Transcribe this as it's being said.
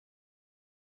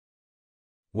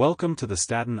Welcome to the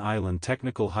Staten Island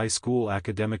Technical High School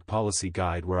Academic Policy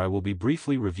Guide, where I will be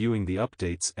briefly reviewing the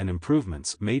updates and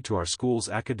improvements made to our school's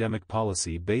academic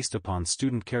policy based upon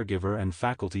student caregiver and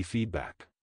faculty feedback.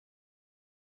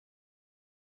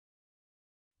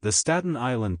 The Staten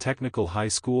Island Technical High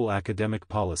School Academic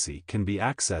Policy can be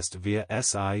accessed via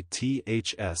SITHS.org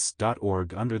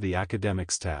under the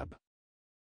Academics tab.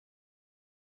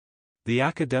 The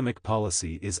academic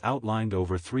policy is outlined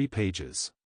over 3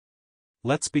 pages.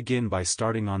 Let's begin by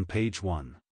starting on page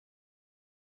 1.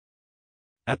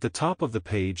 At the top of the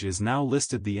page is now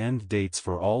listed the end dates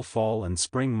for all fall and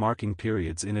spring marking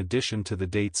periods, in addition to the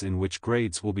dates in which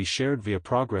grades will be shared via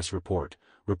progress report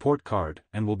card,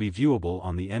 and will be viewable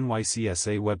on the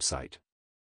NYCSA website.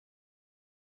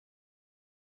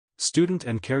 Student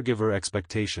and caregiver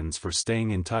expectations for staying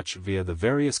in touch via the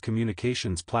various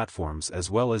communications platforms,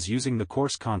 as well as using the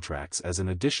course contracts as an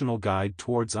additional guide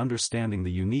towards understanding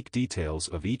the unique details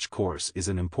of each course, is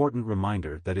an important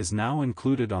reminder that is now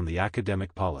included on the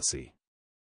academic policy.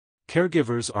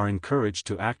 Caregivers are encouraged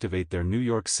to activate their New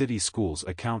York City Schools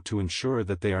account to ensure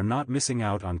that they are not missing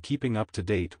out on keeping up to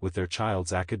date with their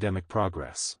child's academic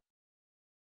progress.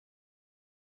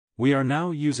 We are now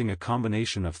using a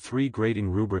combination of 3 grading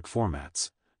rubric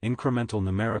formats: incremental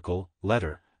numerical,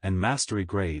 letter, and mastery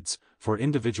grades, for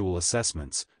individual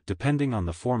assessments, depending on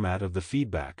the format of the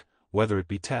feedback, whether it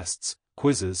be tests,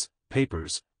 quizzes,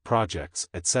 papers, projects,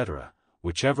 etc.,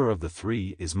 whichever of the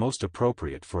 3 is most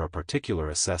appropriate for a particular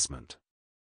assessment.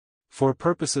 For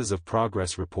purposes of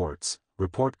progress reports,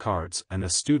 report cards, and a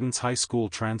student's high school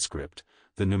transcript,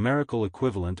 the numerical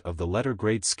equivalent of the letter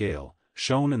grade scale,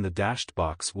 shown in the dashed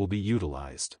box, will be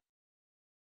utilized.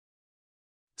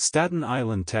 Staten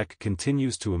Island Tech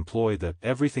continues to employ the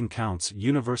Everything Counts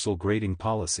universal grading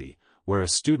policy, where a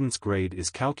student's grade is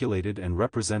calculated and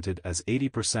represented as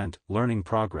 80% learning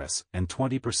progress and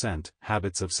 20%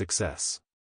 habits of success.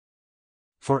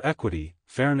 For equity,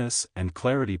 fairness, and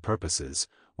clarity purposes,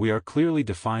 we are clearly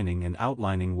defining and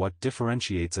outlining what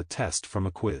differentiates a test from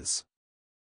a quiz.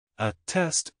 A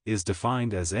test is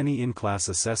defined as any in-class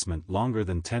assessment longer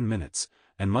than 10 minutes,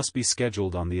 and must be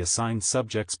scheduled on the assigned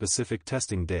subject-specific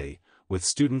testing day, with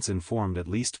students informed at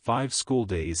least 5 school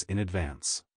days in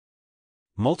advance.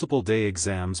 Multiple-day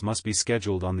exams must be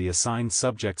scheduled on the assigned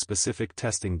subject-specific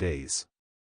testing days.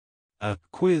 A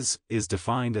quiz is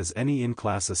defined as any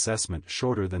in-class assessment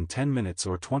shorter than 10 minutes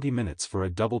or 20 minutes for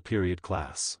a double-period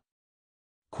class.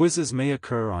 Quizzes may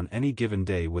occur on any given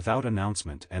day without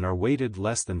announcement and are weighted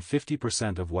less than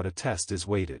 50% of what a test is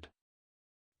weighted.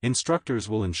 Instructors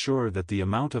will ensure that the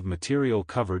amount of material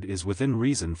covered is within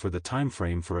reason for the time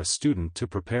frame for a student to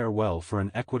prepare well for an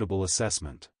equitable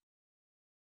assessment.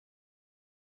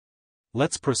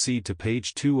 Let's proceed to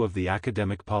page 2 of the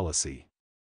academic policy.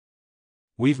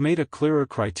 We've made a clearer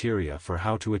criteria for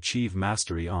how to achieve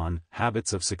mastery on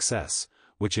habits of success,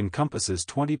 which encompasses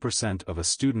 20% of a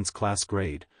student's class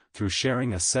grade, through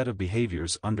sharing a set of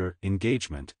behaviors under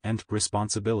engagement and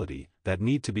responsibility that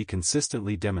need to be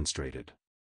consistently demonstrated.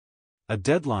 A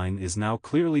deadline is now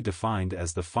clearly defined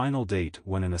as the final date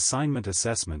when an assignment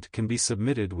assessment can be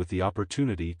submitted with the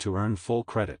opportunity to earn full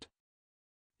credit.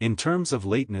 In terms of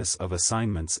lateness of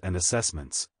assignments and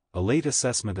assessments, a late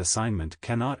assessment assignment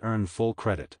cannot earn full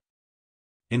credit.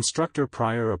 Instructor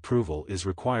prior approval is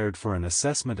required for an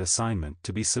assessment assignment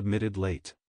to be submitted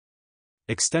late.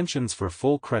 Extensions for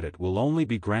full credit will only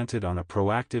be granted on a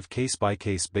proactive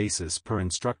case-by-case basis per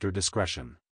instructor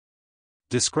discretion.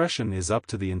 Discretion is up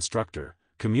to the instructor,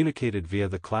 communicated via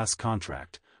the class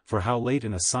contract, for how late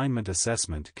an assignment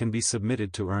assessment can be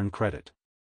submitted to earn credit.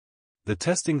 The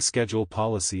testing schedule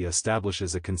policy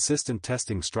establishes a consistent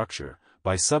testing structure,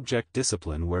 by subject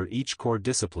discipline, where each core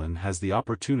discipline has the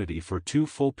opportunity for 2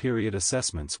 full-period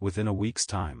assessments within a week's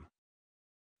time.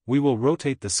 We will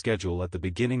rotate the schedule at the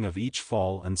beginning of each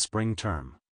fall and spring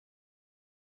term.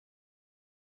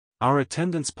 Our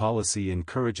attendance policy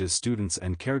encourages students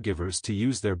and caregivers to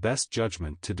use their best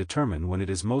judgment to determine when it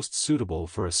is most suitable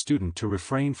for a student to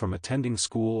refrain from attending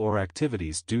school or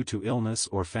activities due to illness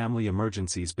or family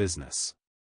emergencies. Business.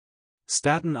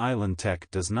 Staten Island Tech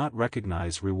does not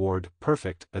recognize reward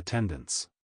perfect attendance.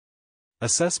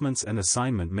 Assessments and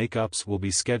assignment makeups will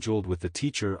be scheduled with the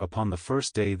teacher upon the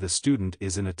first day the student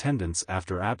is in attendance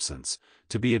after absence,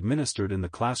 to be administered in the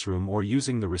classroom or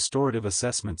using the Restorative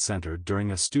Assessment Center during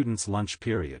a student's lunch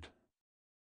period.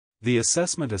 The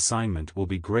assessment assignment will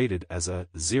be graded as a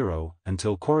 0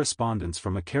 until correspondence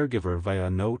from a caregiver via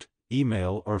note,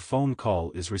 email, or phone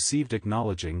call is received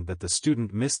acknowledging that the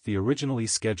student missed the originally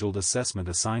scheduled assessment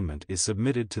assignment is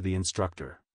submitted to the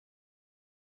instructor.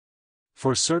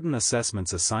 For certain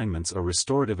assessments, assignments or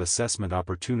restorative assessment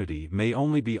opportunity may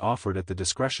only be offered at the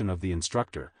discretion of the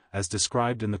instructor, as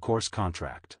described in the course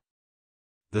contract.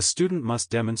 The student must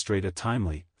demonstrate a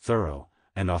timely, thorough,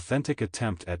 and authentic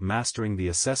attempt at mastering the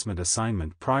assessment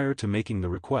assignment prior to making the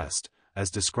request,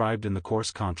 as described in the course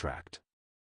contract.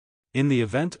 In the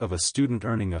event of a student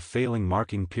earning a failing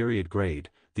marking period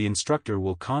grade, the instructor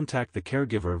will contact the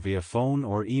caregiver via phone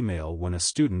or email when a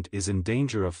student is in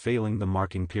danger of failing the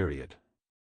marking period.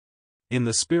 In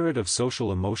the spirit of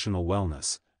social-emotional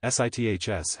wellness,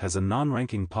 SITHS has a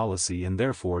non-ranking policy and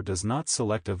therefore does not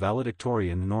select a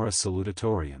valedictorian nor a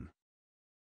salutatorian.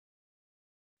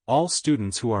 All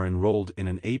students who are enrolled in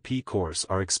an AP course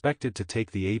are expected to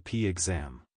take the AP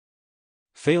exam.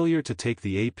 Failure to take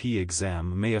the AP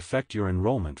exam may affect your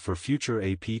enrollment for future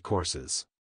AP courses.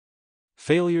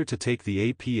 Failure to take the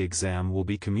AP exam will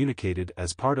be communicated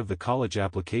as part of the college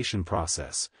application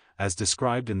process, as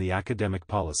described in the academic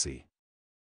policy.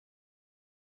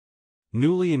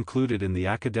 Newly included in the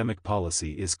academic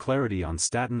policy is clarity on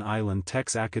Staten Island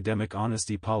Tech's academic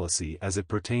honesty policy as it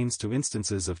pertains to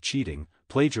instances of cheating,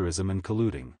 plagiarism and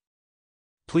colluding.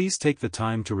 Please take the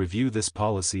time to review this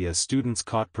policy, as students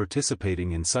caught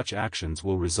participating in such actions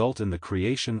will result in the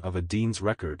creation of a dean's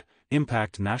record,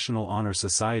 impact National Honor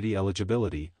Society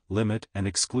eligibility, limit and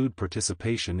exclude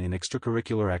participation in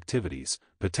extracurricular activities,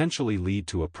 potentially lead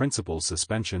to a principal's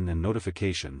suspension and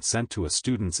notification sent to a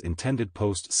student's intended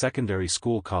post-secondary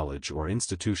school, college or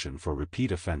institution for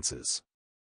repeat offenses.